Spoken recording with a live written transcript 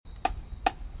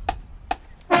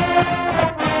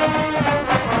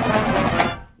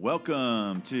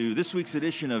Welcome to this week's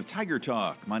edition of Tiger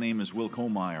Talk. My name is Will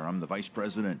Kohlmeyer. I'm the Vice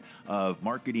President of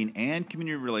Marketing and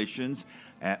Community Relations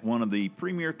at one of the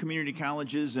premier community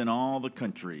colleges in all the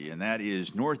country, and that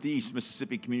is Northeast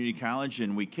Mississippi Community College.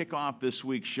 And we kick off this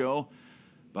week's show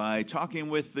by talking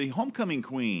with the homecoming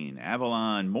queen,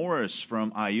 Avalon Morris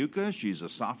from Iuka. She's a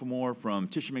sophomore from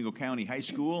Tishomingo County High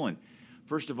School. And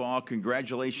first of all,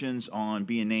 congratulations on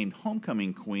being named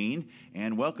homecoming queen,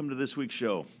 and welcome to this week's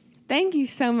show. Thank you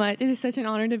so much. It is such an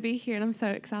honor to be here, and I'm so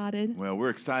excited. Well, we're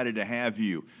excited to have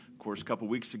you. Of course, a couple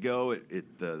weeks ago,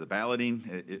 the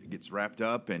balloting it gets wrapped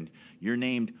up, and you're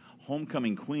named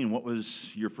homecoming queen. What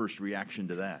was your first reaction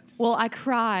to that? Well, I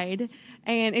cried,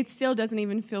 and it still doesn't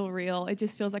even feel real. It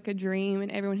just feels like a dream, and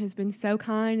everyone has been so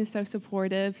kind and so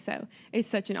supportive, so it's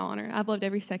such an honor. I've loved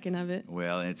every second of it.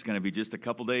 Well, it's going to be just a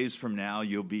couple days from now.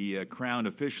 You'll be crowned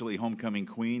officially homecoming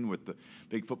queen with the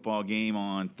big football game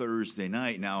on Thursday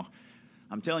night. Now,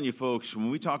 I'm telling you, folks, when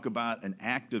we talk about an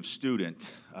active student,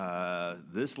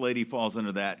 this lady falls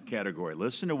under that category.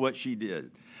 Listen to what she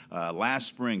did. Last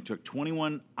spring, took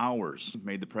 21 hours,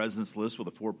 made the president's list with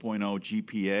a 4.0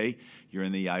 GPA. You're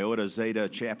in the Iota Zeta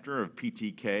chapter of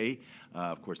PTK.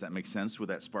 Of course, that makes sense with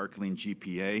that sparkling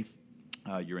GPA.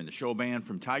 You're in the show band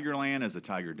from Tigerland as a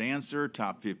Tiger dancer,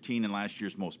 top 15 in last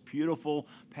year's Most Beautiful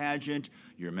pageant.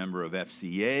 You're a member of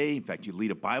FCA. In fact, you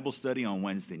lead a Bible study on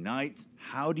Wednesday nights.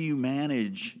 How do you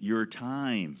manage your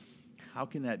time? How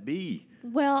can that be?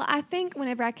 Well, I think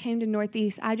whenever I came to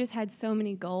Northeast, I just had so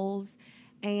many goals,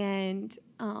 and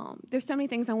there's so many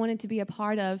things I wanted to be a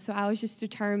part of, so I was just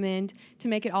determined to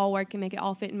make it all work and make it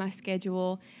all fit in my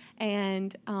schedule.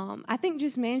 And I think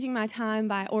just managing my time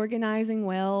by organizing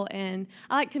well, and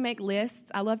I like to make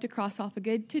lists. I love to cross off a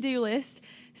good to-do list.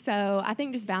 So I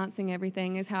think just balancing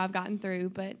everything is how I've gotten through.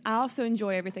 But I also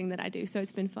enjoy everything that I do, so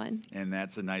it's been fun. And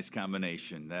that's a nice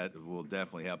combination. That will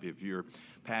definitely help you. If you're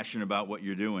passionate about what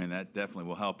you're doing, that definitely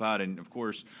will help out. And, of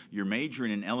course, you're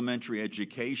majoring in elementary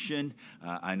education.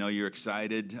 I know you're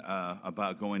excited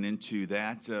about going into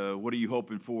that. What are you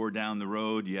hoping for down the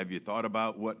road? Have you thought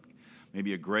about what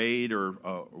maybe a grade or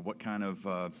what kind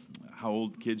of how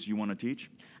old kids you want to teach?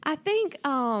 I think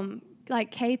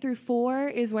like K through 4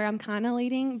 is where I'm kind of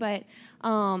leading, but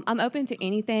I'm open to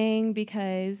anything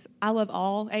because I love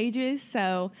all ages.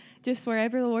 So just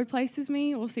wherever the Lord places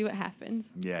me, we'll see what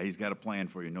happens. Yeah, He's got a plan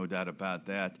for you, no doubt about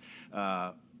that.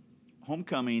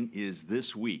 Homecoming is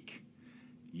this week.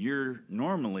 You're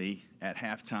normally at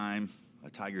halftime a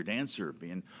Tiger dancer,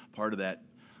 being part of that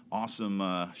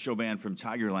awesome show band from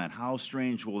Tigerland. How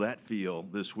strange will that feel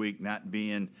this week, not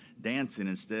being dancing,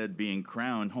 instead being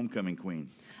crowned homecoming queen?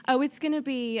 Oh, it's going to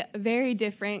be very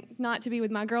different, not to be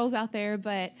with my girls out there,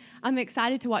 but I'm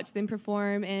excited to watch them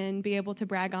perform and be able to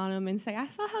brag on them and say, I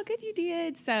saw how good you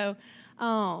did. So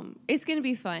it's going to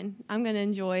be fun. I'm going to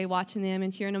enjoy watching them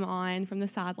and cheering them on from the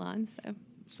sidelines. So.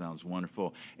 Sounds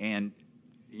wonderful. And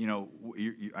you know,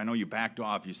 I know you backed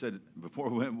off. You said before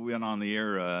we went on the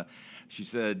air, she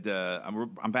said,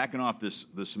 I'm backing off this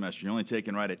semester. You're only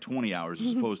taking right at 20 hours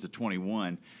as opposed to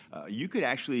 21. You could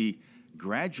actually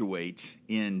graduate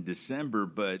in December,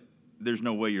 but there's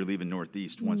no way you're leaving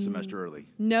Northeast one semester early.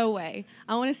 No way.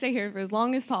 I want to stay here for as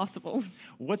long as possible.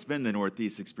 What's been the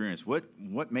Northeast experience?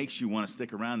 What makes you want to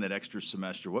stick around that extra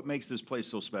semester? What makes this place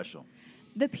so special?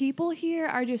 The people here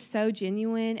are just so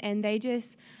genuine, and they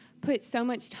just put so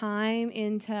much time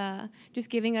into just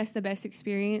giving us the best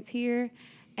experience here.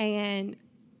 And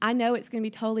I know it's going to be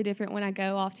totally different when I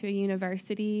go off to a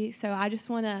university. So I just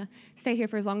want to stay here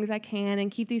for as long as I can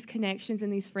and keep these connections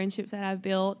and these friendships that I've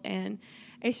built. And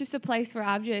it's just a place where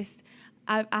I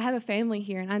have a family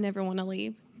here, and I never want to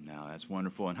leave. No, that's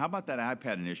wonderful. And how about that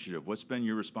iPad initiative? What's been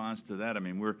your response to that? I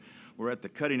mean, we're at the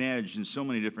cutting edge in so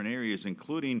many different areas,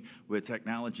 including with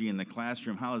technology in the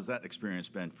classroom. How has that experience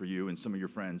been for you and some of your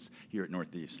friends here at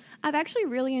Northeast? I've actually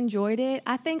really enjoyed it.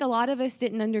 I think a lot of us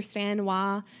didn't understand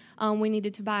why we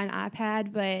needed to buy an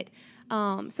iPad, but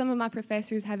some of my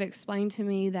professors have explained to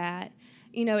me that,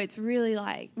 you know, it's really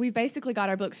like we've basically got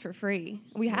our books for free.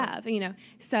 We have, you know.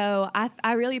 So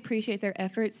I really appreciate their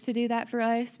efforts to do that for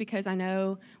us, because I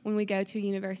know when we go to a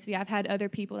university, I've had other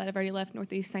people that have already left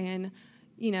Northeast saying,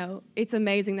 you know, it's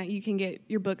amazing that you can get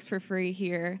your books for free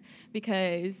here,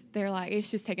 because they're like, it's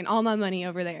just taking all my money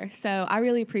over there. So I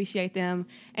really appreciate them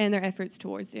and their efforts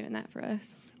towards doing that for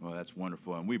us. Well, that's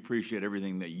wonderful, and we appreciate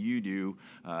everything that you do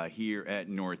here at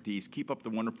Northeast. Keep up the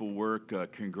wonderful work.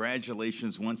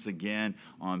 Congratulations once again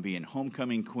on being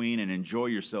homecoming queen, and enjoy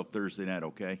yourself Thursday night,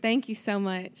 okay? Thank you so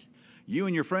much. You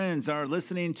and your friends are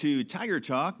listening to Tiger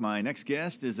Talk. My next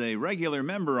guest is a regular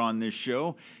member on this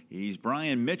show. He's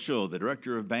Brian Mitchell, the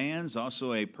director of bands,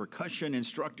 also a percussion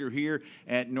instructor here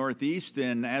at Northeast.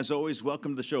 And as always,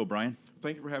 welcome to the show, Brian.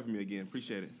 Thank you for having me again.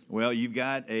 Appreciate it. Well, you've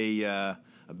got a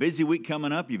busy week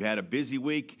coming up. You've had a busy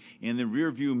week in the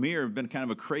rearview mirror. It's been kind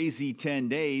of a crazy 10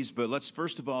 days, but let's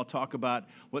first of all talk about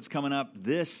what's coming up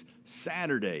this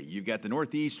Saturday. You've got the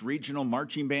Northeast Regional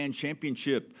Marching Band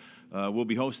Championship. We'll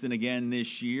be hosting again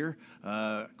this year,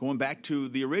 going back to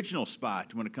the original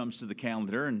spot when it comes to the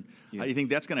calendar. And yes. How do you think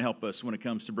that's going to help us when it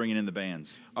comes to bringing in the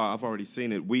bands? I've already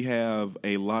seen it. We have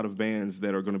a lot of bands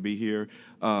that are going to be here.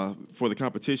 For the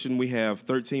competition, we have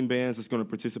 13 bands that's going to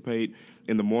participate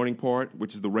in the morning part,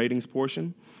 which is the ratings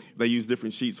portion. They use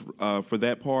different sheets for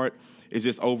that part. It's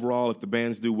just overall, if the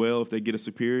bands do well, if they get a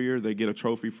superior, they get a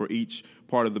trophy for each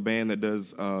part of the band that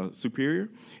does superior.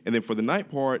 And then for the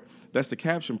night part, that's the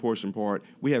caption portion part.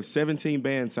 We have 17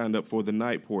 bands signed up for the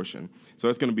night portion. So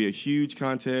it's going to be a huge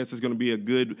contest. It's going to be a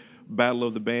good battle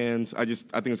of the bands. I think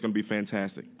it's going to be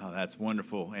fantastic. Oh, that's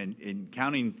wonderful. And in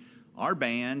counting our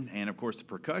band and, of course, the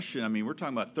percussion, I mean, we're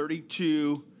talking about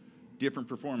 32 different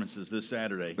performances this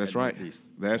Saturday. That's right.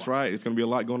 That's right. It's going to be a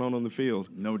lot going on the field.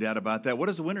 No doubt about that. What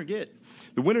does the winner get?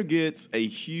 The winner gets a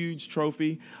huge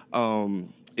trophy.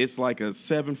 It's like a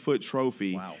 7-foot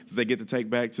trophy. Wow. That they get to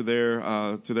take back to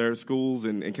their schools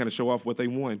and kind of show off what they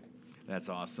won. That's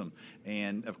awesome.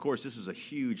 And, of course, this is a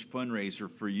huge fundraiser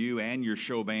for you and your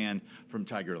show band from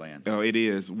Tigerland. Oh, it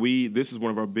is. This is one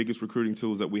of our biggest recruiting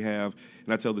tools that we have,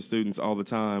 and I tell the students all the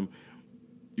time,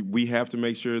 we have to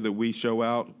make sure that we show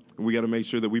out. We got to make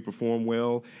sure that we perform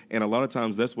well, and a lot of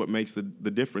times that's what makes the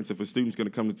difference if a student's going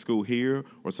to come to school here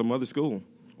or some other school.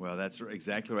 Well, that's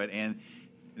exactly right. And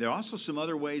there are also some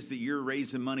other ways that you're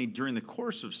raising money during the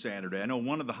course of Saturday. I know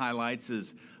one of the highlights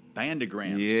is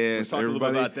bandograms. Yes, let's talk a little bit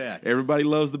about that. Everybody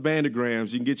loves the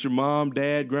bandograms. You can get your mom,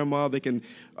 dad, grandma. They can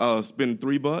spend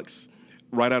 $3,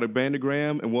 write out a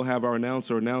bandogram, and we'll have our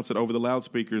announcer announce it over the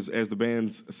loudspeakers as the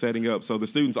band's setting up. So the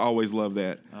students always love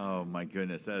that. Oh, my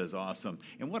goodness. That is awesome.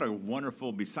 And what a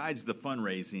wonderful, besides the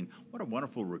fundraising, what a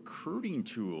wonderful recruiting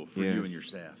tool for you and your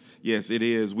staff. Yes, it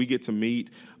is. We get to meet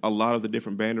a lot of the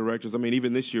different band directors. I mean,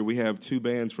 even this year we have 2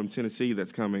 bands from Tennessee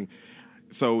that's coming.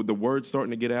 So the word's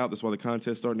starting to get out. That's why the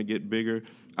contest's starting to get bigger.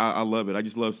 I love it. I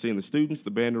just love seeing the students, the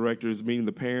band directors, meeting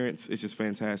the parents. It's just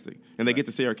fantastic. And they get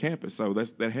to see our campus, so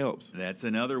that helps. That's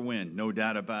another win, no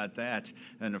doubt about that.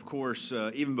 And, of course,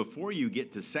 even before you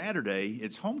get to Saturday,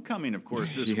 it's homecoming, of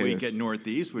course, this week at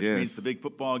Northeast, which means the big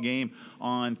football game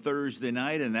on Thursday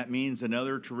night, and that means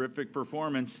another terrific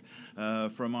performance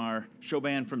from our show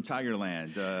band from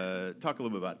Tigerland. Talk a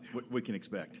little bit about what we can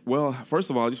expect. Well, first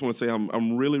of all, I just want to say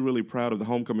I'm really, really proud of the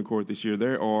homecoming court this year.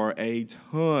 There are a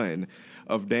ton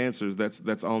of dancers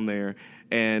that's on there,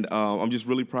 and I'm just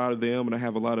really proud of them. And I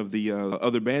have a lot of the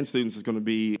other band students that's going to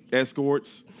be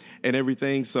escorts and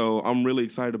everything, so I'm really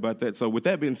excited about that. So with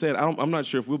that being said, I'm not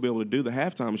sure if we'll be able to do the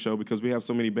halftime show because we have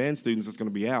so many band students that's going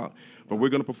to be out. But we're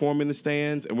going to perform in the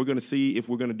stands, and we're going to see if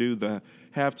we're going to do the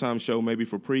halftime show maybe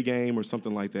for pregame or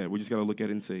something like that. We just got to look at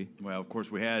it and see. Well, of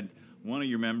course, we had one of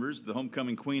your members, the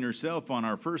homecoming queen herself, on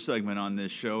our first segment on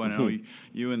this show. And I know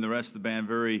you and the rest of the band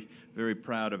very, very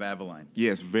proud of Aveline.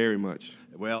 Yes, very much.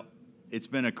 Well, it's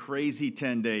been a crazy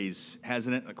 10 days,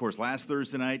 hasn't it? Of course, last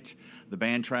Thursday night, the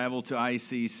band traveled to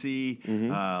ICC.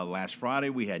 Last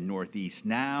Friday, we had Northeast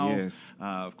Now. Yes.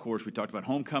 Of course, we talked about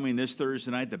homecoming this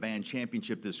Thursday night, the band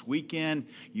championship this weekend.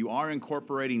 You are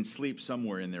incorporating sleep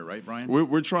somewhere in there, right, Brian?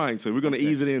 We're trying to. We're going to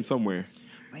ease it in somewhere.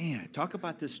 Man, talk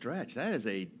about this stretch. That is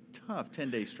a tough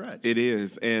 10-day stretch. It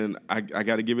is, and I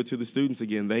got to give it to the students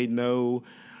again. They know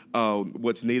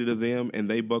what's needed of them, and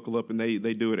they buckle up, and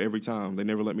they do it every time. They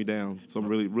never let me down, so I'm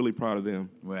really, really proud of them.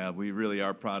 Well, we really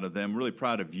are proud of them. Really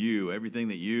proud of you, everything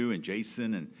that you and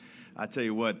Jason and I tell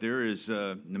you what, there is,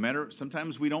 no matter,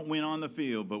 sometimes we don't win on the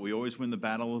field, but we always win the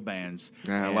battle of bands.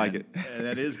 I like it.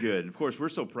 That is good. Of course, we're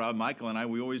so proud. Michael and I,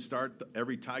 we always start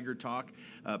every Tiger Talk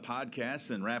podcast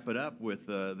and wrap it up with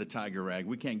the Tiger Rag.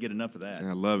 We can't get enough of that.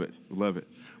 I love it. Love it.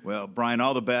 Well, Brian,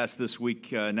 all the best this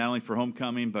week, not only for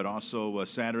homecoming, but also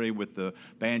Saturday with the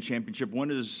band championship. When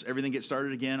does everything get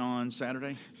started again on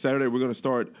Saturday? Saturday, we're going to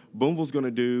start. Boonville's going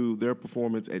to do their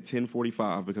performance at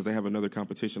 10:45 because they have another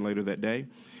competition later that day.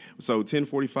 So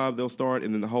 10:45 they'll start,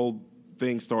 and then the whole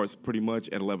thing starts pretty much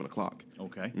at 11 o'clock.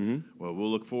 Okay. Mm-hmm. Well,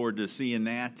 we'll look forward to seeing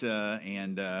that,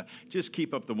 and just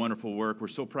keep up the wonderful work. We're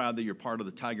so proud that you're part of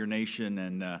the Tiger Nation,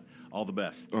 and all the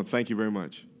best. Oh, thank you very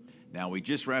much. Now, we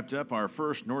just wrapped up our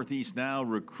first Northeast Now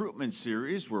recruitment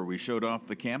series where we showed off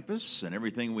the campus and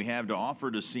everything we have to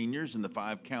offer to seniors in the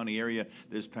 5-county area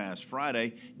this past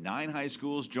Friday. 9 high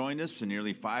schools joined us and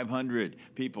nearly 500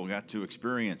 people got to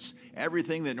experience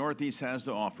everything that Northeast has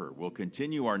to offer. We'll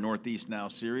continue our Northeast Now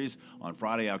series on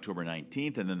Friday, October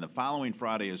 19th, and then the following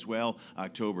Friday as well,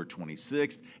 October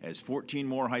 26th, as 14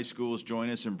 more high schools join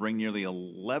us and bring nearly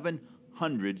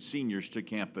 1,100 seniors to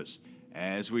campus.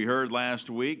 As we heard last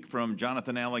week from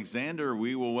Jonathan Alexander,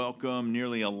 we will welcome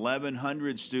nearly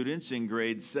 1,100 students in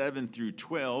grades 7 through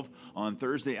 12 on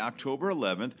Thursday, October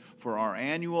 11th for our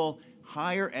annual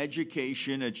Higher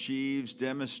Education Achieves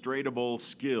Demonstrable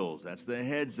Skills. That's the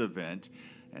HEADS event,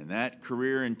 and that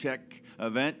career and tech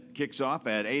event kicks off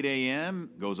at 8 a.m.,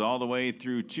 goes all the way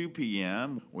through 2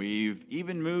 p.m. We've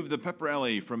even moved the pep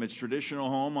rally from its traditional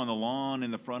home on the lawn in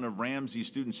the front of Ramsey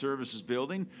Student Services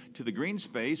Building to the green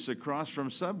space across from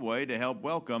Subway to help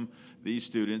welcome these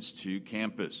students to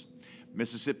campus.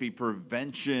 Mississippi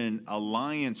Prevention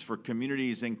Alliance for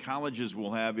Communities and Colleges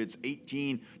will have its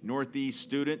 18 Northeast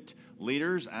student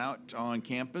leaders out on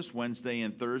campus Wednesday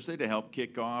and Thursday to help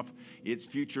kick off its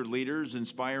Future Leaders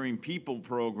Inspiring People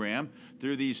program.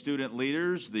 Through these student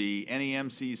leaders, the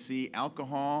NEMCC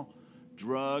Alcohol,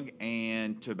 Drug,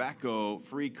 and Tobacco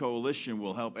Free Coalition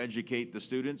will help educate the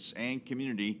students and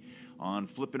community on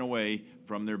flipping away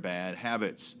from their bad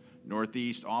habits.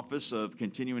 Northeast Office of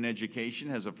Continuing Education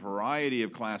has a variety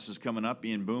of classes coming up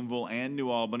in Boonville and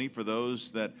New Albany for those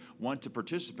that want to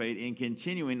participate in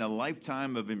continuing a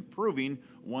lifetime of improving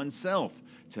oneself.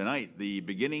 Tonight, the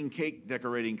beginning cake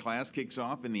decorating class kicks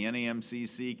off in the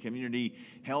NAMCC Community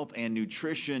Health and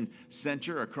Nutrition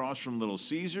Center across from Little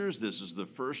Caesars. This is the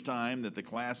first time that the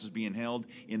class is being held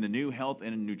in the new Health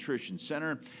and Nutrition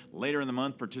Center. Later in the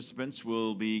month, participants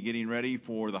will be getting ready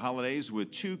for the holidays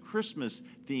with 2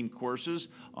 Christmas-themed courses.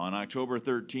 On October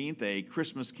 13th, a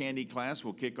Christmas candy class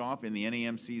will kick off in the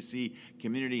NAMCC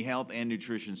Community Health and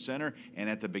Nutrition Center. And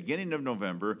at the beginning of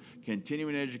November,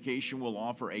 Continuing Education will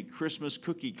offer a Christmas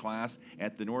cookie class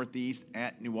at the Northeast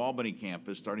at New Albany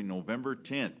campus starting November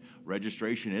 10th.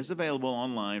 Registration is available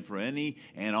online for any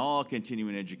and all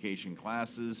continuing education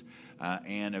classes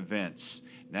and events.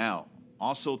 Now,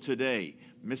 also today,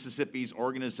 Mississippi's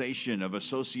Organization of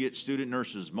Associate Student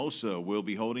Nurses, MOSA, will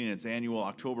be holding its annual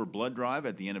October blood drive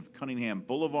at the end of Cunningham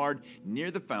Boulevard near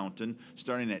the fountain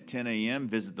starting at 10 a.m.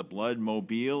 Visit the Blood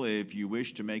Mobile if you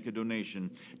wish to make a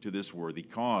donation to this worthy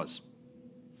cause.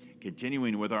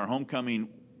 Continuing with our homecoming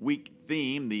week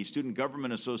theme, the Student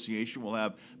Government Association will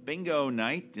have bingo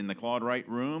night in the Claude Wright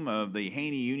Room of the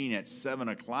Haney Union at 7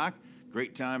 o'clock.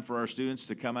 Great time for our students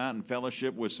to come out and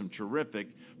fellowship with some terrific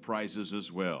prizes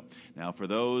as well. Now, for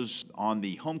those on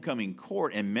the homecoming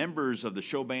court and members of the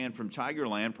show band from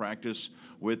Tigerland, practice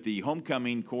with the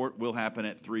homecoming court will happen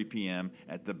at 3 p.m.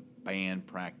 at the band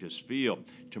practice field.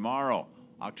 Tomorrow,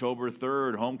 October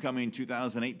 3rd, Homecoming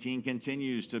 2018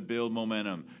 continues to build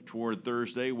momentum toward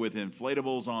Thursday with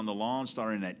inflatables on the lawn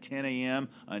starting at 10 a.m.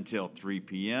 until 3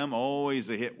 p.m.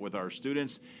 Always a hit with our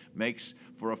students. Makes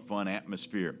for a fun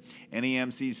atmosphere.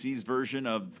 NEMCC's version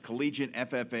of Collegiate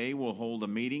FFA will hold a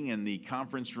meeting in the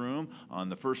conference room on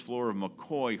the first floor of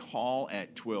McCoy Hall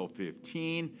at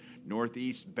 12:15.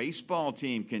 Northeast baseball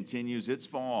team continues its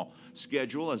fall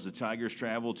schedule as the Tigers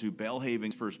travel to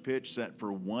Belhaven's first pitch set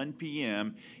for 1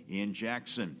 p.m. in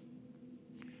Jackson.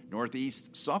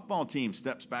 Northeast softball team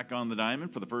steps back on the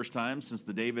diamond for the first time since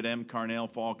the David M.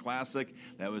 Carnell Fall Classic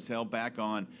that was held back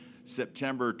on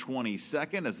September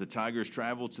 22nd as the Tigers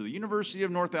travel to the University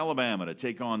of North Alabama to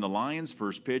take on the Lions.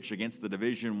 First pitch against the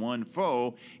Division I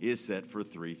foe is set for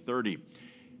 3:30.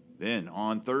 Then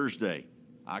on Thursday,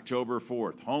 October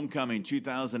 4th, Homecoming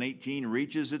 2018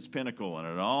 reaches its pinnacle, and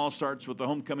it all starts with the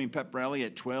Homecoming Pep Rally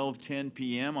at 12:10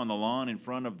 p.m. on the lawn in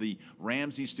front of the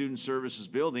Ramsey Student Services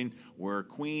Building, where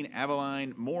Queen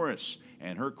Aveline Morris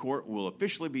and her court will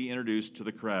officially be introduced to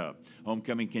the crowd.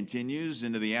 Homecoming continues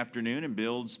into the afternoon and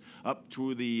builds up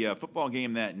to the football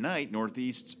game that night.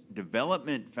 Northeast's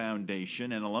Development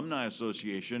Foundation and Alumni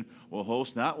Association will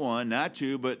host not 1, not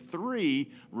 2, but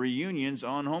 3 reunions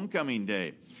on Homecoming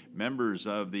Day. Members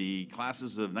of the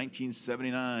classes of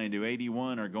 1979 to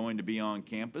 81 are going to be on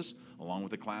campus, along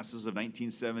with the classes of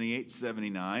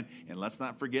 1978-79. And let's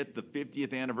not forget the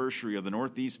 50th anniversary of the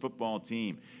Northeast football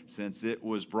team, since it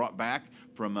was brought back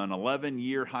from an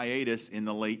 11-year hiatus in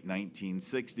the late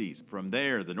 1960s. From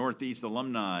there, the Northeast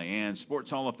Alumni and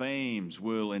Sports Hall of Fames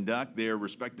will induct their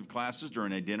respective classes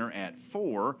during a dinner at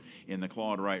 4 in the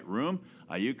Claude Wright Room.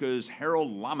 IUCA's Harold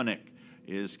Lomenick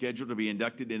is scheduled to be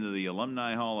inducted into the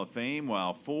Alumni Hall of Fame,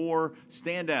 while 4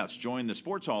 standouts join the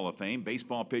Sports Hall of Fame.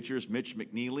 Baseball pitchers Mitch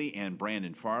McNeely and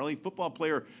Brandon Farley. Football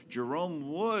player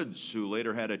Jerome Woods, who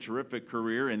later had a terrific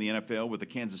career in the NFL with the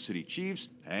Kansas City Chiefs.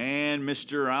 And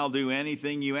Mr. I'll Do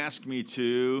Anything You Ask Me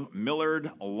To,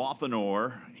 Millard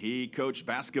Lothanor. He coached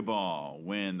basketball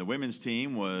when the women's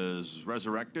team was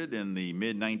resurrected in the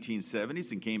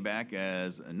mid-1970s and came back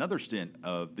as another stint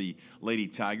of the Lady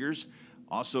Tigers.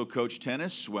 Also coached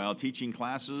tennis while teaching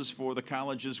classes for the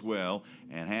college as well,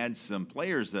 and had some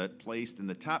players that placed in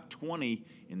the top 20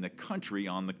 in the country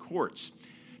on the courts.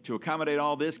 To accommodate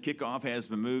all this, kickoff has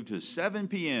been moved to 7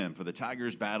 p.m. for the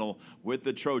Tigers' battle with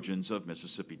the Trojans of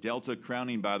Mississippi Delta.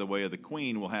 Crowning by the way of the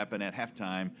Queen will happen at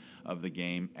halftime of the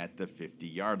game at the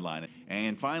 50-yard line.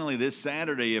 And finally, this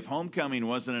Saturday, if homecoming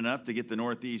wasn't enough to get the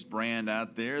Northeast brand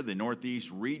out there, the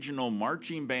Northeast Regional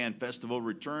Marching Band Festival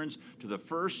returns to the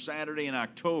first Saturday in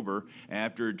October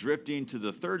after drifting to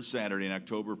the third Saturday in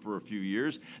October for a few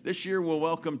years. This year, we'll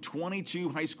welcome 22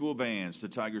 high school bands to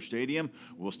Tiger Stadium.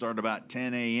 We'll start about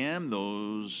 10 a.m.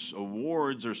 Those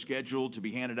awards are scheduled to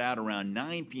be handed out around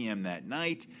 9 p.m. that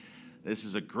night. This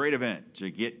is a great event to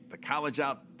get the college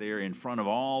out there in front of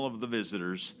all of the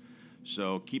visitors.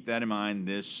 So keep that in mind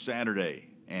this Saturday.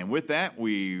 And with that,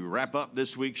 we wrap up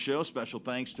this week's show. Special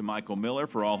thanks to Michael Miller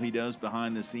for all he does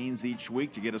behind the scenes each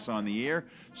week to get us on the air.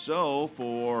 So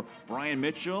for Brian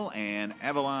Mitchell and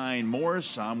Aveline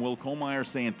Morris, I'm Will Kohlmeyer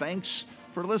saying thanks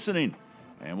for listening.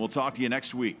 And we'll talk to you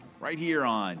next week right here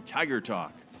on Tiger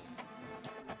Talk.